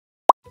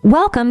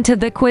Welcome to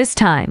the quiz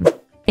time.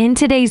 In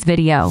today's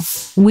video,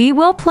 we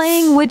will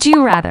playing Would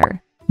You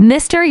Rather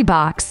Mystery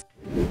Box.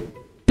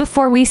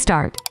 Before we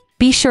start,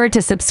 be sure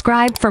to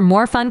subscribe for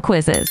more fun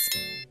quizzes.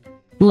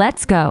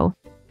 Let's go.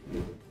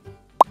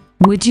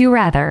 Would you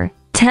rather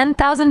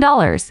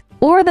 $10,000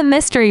 or the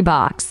mystery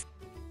box?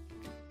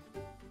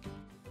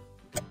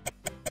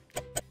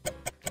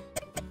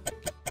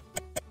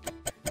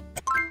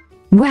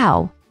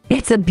 Wow,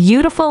 it's a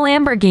beautiful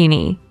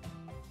Lamborghini.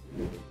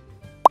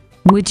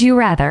 Would you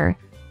rather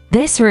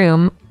this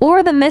room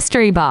or the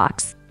mystery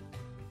box?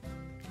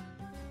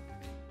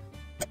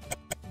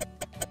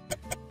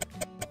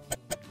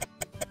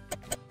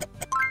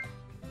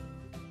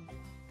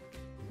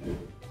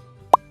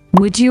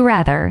 Would you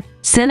rather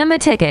cinema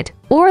ticket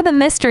or the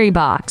mystery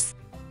box?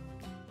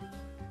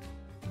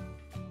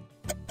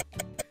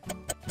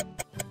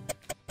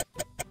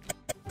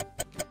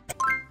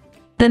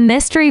 The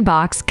mystery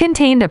box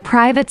contained a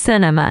private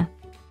cinema.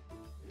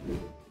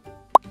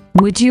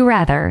 Would you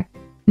rather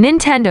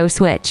Nintendo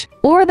Switch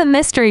or the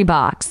mystery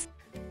box?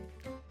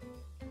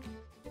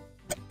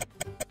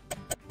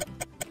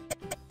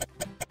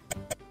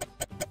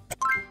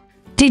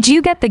 Did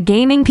you get the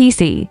gaming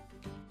PC?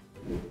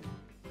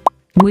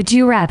 Would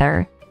you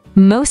rather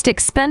most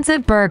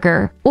expensive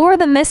burger or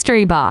the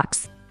mystery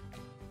box?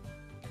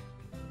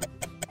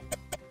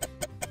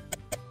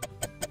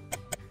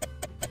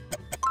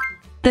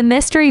 The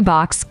mystery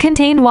box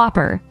contained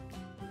Whopper.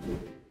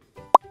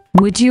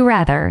 Would you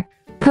rather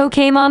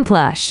Pokémon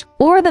plush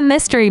or the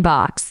mystery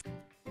box?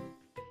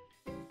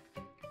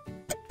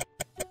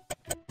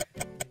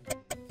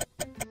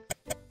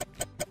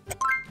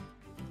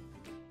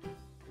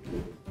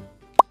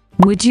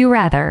 Would you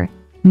rather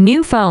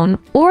new phone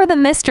or the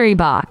mystery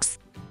box?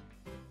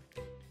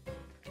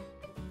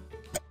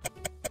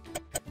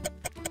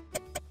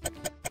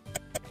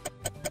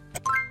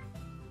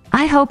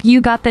 I hope you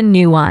got the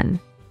new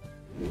one.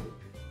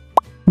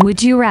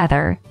 Would you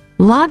rather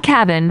log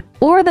cabin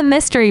or the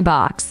mystery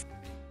box?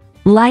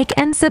 Like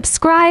and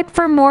subscribe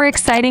for more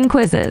exciting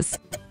quizzes.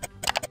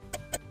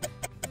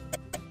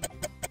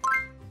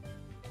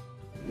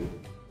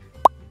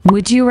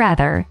 Would you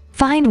rather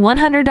find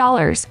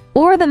 $100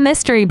 or the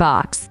mystery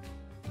box?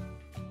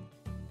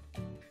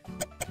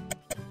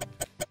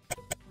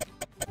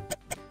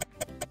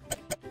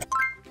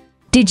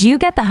 Did you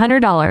get the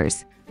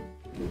 $100?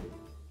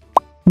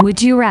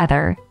 Would you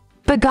rather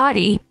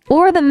Bugatti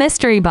or the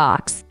mystery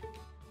box?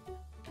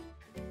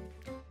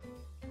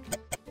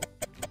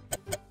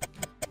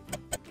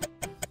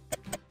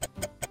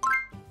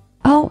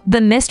 Oh,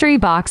 the mystery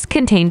box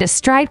contained a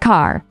stride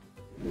car.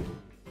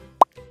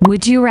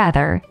 Would you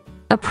rather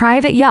a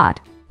private yacht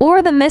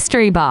or the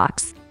mystery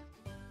box?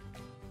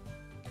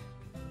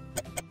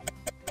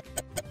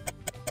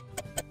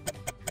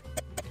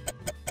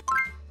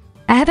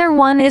 Either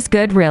one is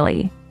good,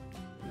 really.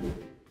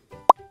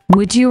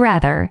 Would you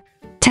rather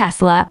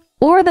Tesla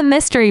or the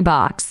mystery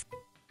box?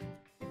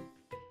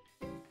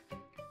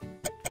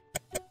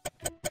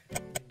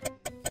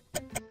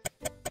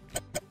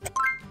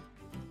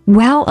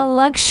 Wow, a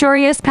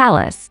luxurious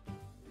palace.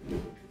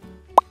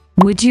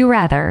 Would you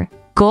rather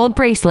gold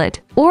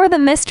bracelet or the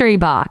mystery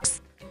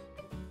box?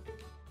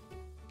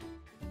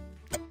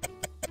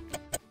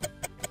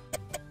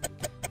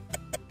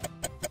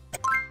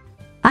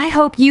 I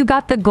hope you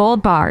got the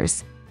gold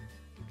bars.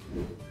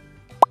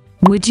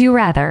 Would you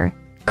rather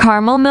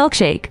caramel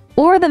milkshake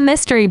or the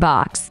mystery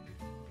box?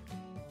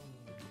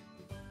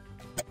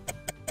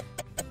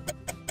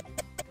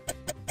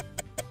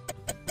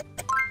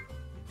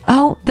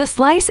 Oh, the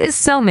slice is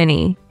so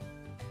many.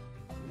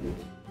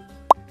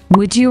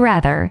 Would you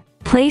rather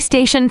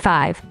PlayStation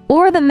 5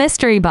 or the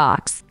mystery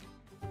box?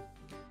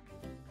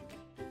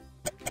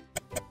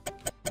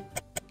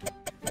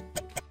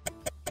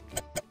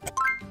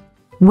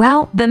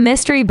 Well, the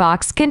mystery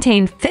box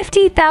contained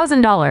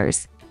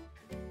 $50,000.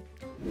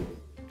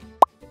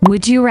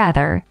 Would you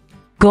rather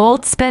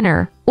gold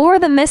spinner or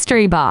the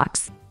mystery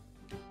box?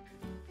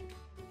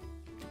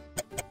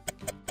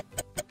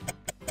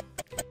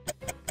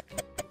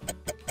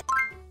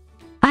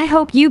 I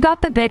hope you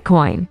got the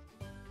Bitcoin.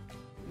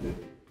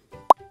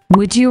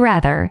 Would you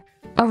rather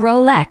a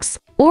Rolex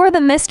or the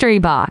mystery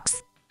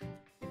box?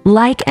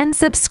 Like and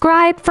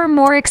subscribe for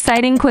more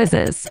exciting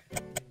quizzes.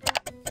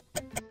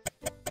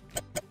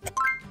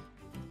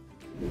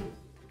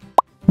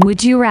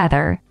 Would you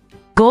rather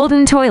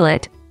golden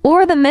toilet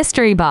or the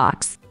mystery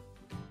box?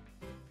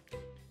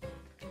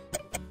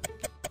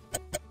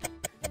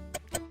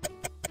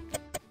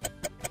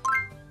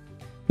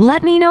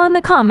 Let me know in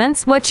the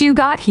comments what you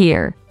got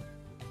here.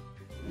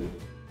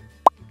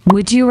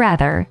 Would you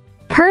rather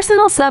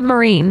personal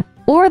submarine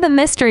or the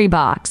mystery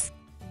box?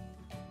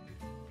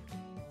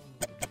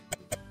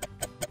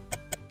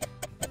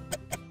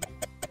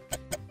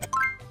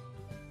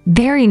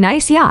 Very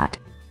nice yacht.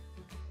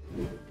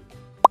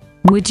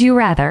 Would you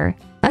rather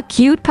a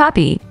cute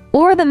puppy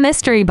or the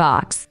mystery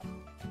box?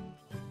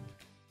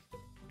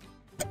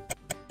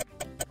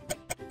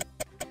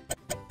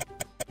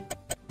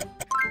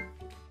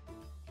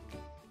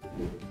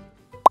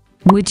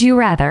 Would you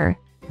rather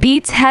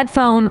Beats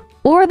headphone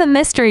or the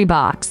mystery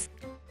box?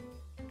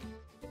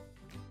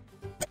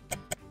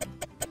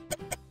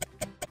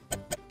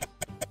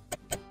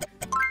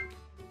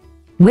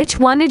 Which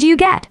one did you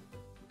get?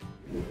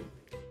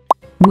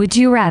 Would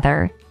you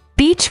rather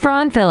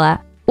beachfront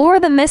villa or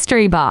the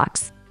mystery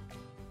box?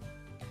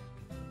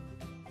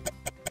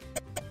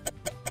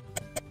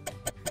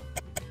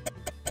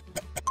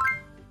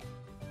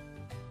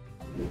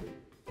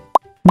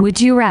 Would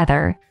you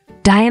rather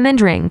diamond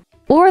ring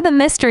or the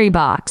mystery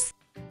box?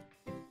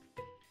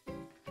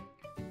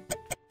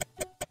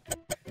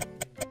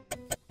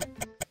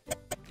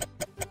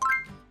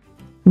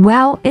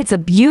 Well, it's a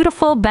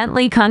beautiful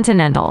Bentley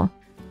Continental.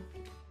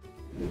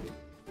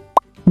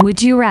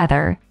 Would you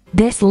rather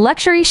this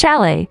luxury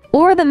chalet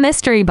or the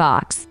mystery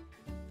box?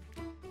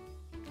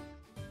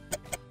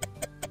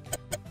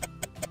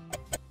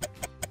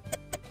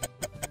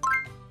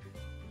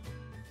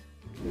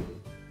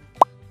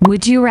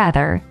 Would you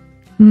rather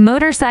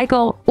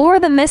motorcycle or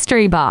the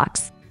mystery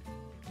box?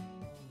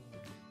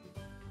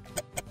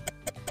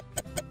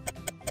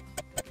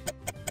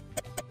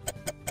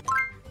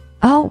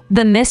 Oh,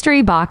 the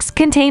mystery box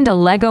contained a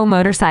Lego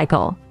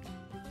motorcycle.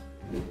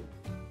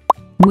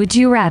 Would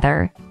you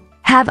rather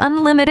have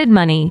unlimited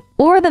money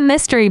or the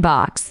mystery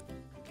box?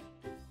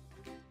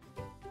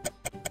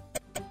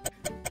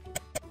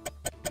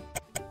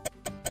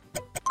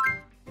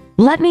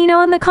 Let me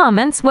know in the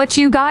comments what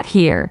you got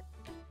here.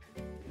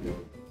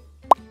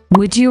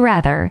 Would you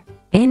rather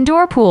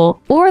indoor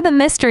pool or the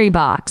mystery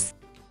box?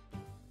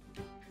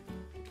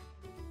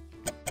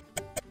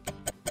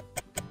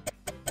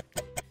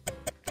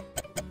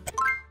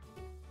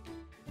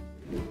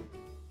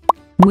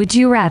 Would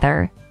you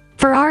rather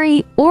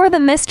Ferrari or the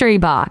mystery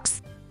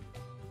box?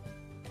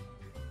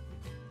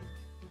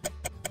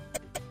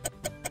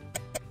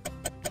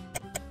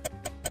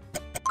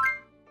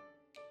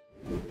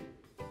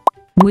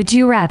 Would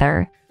you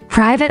rather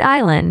private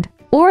island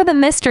or the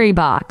mystery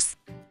box?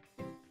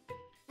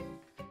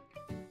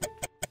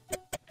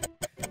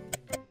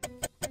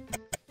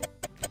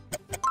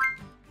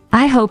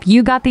 I hope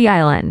you got the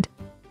island.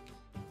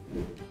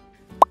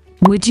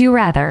 Would you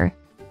rather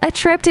a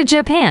trip to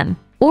Japan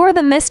or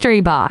the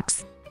mystery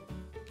box?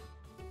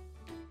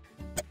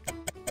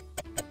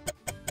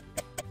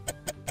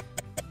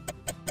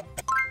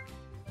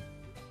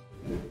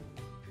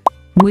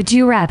 Would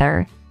you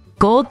rather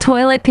gold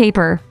toilet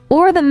paper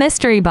or the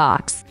mystery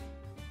box?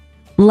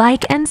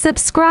 Like and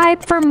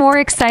subscribe for more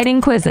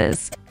exciting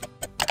quizzes.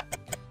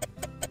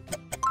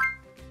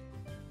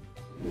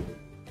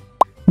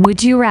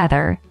 Would you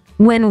rather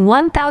win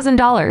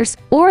 $1,000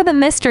 or the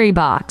mystery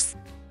box?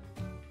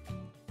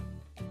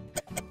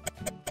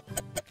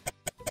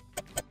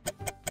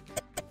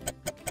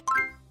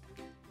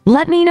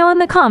 Let me know in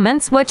the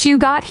comments what you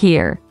got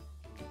here.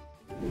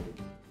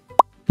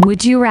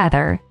 Would you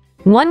rather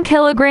 1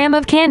 kilogram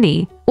of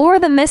candy or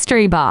the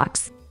mystery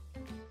box?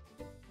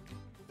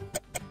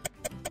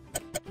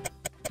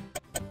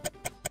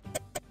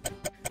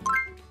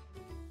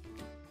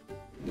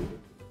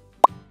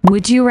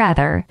 Would you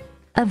rather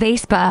a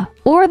Vespa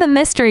or the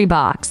mystery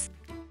box?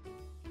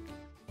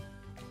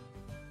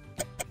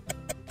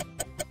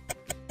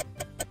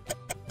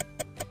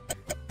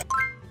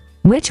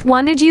 Which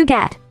one did you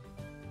get?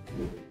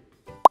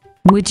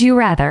 Would you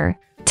rather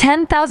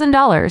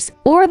 $10,000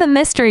 or the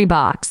mystery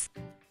box?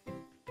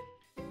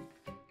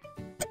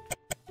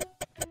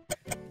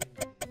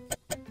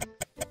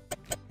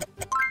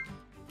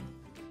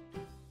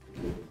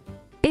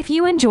 If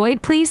you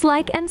enjoyed, please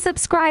like and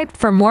subscribe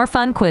for more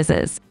fun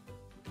quizzes.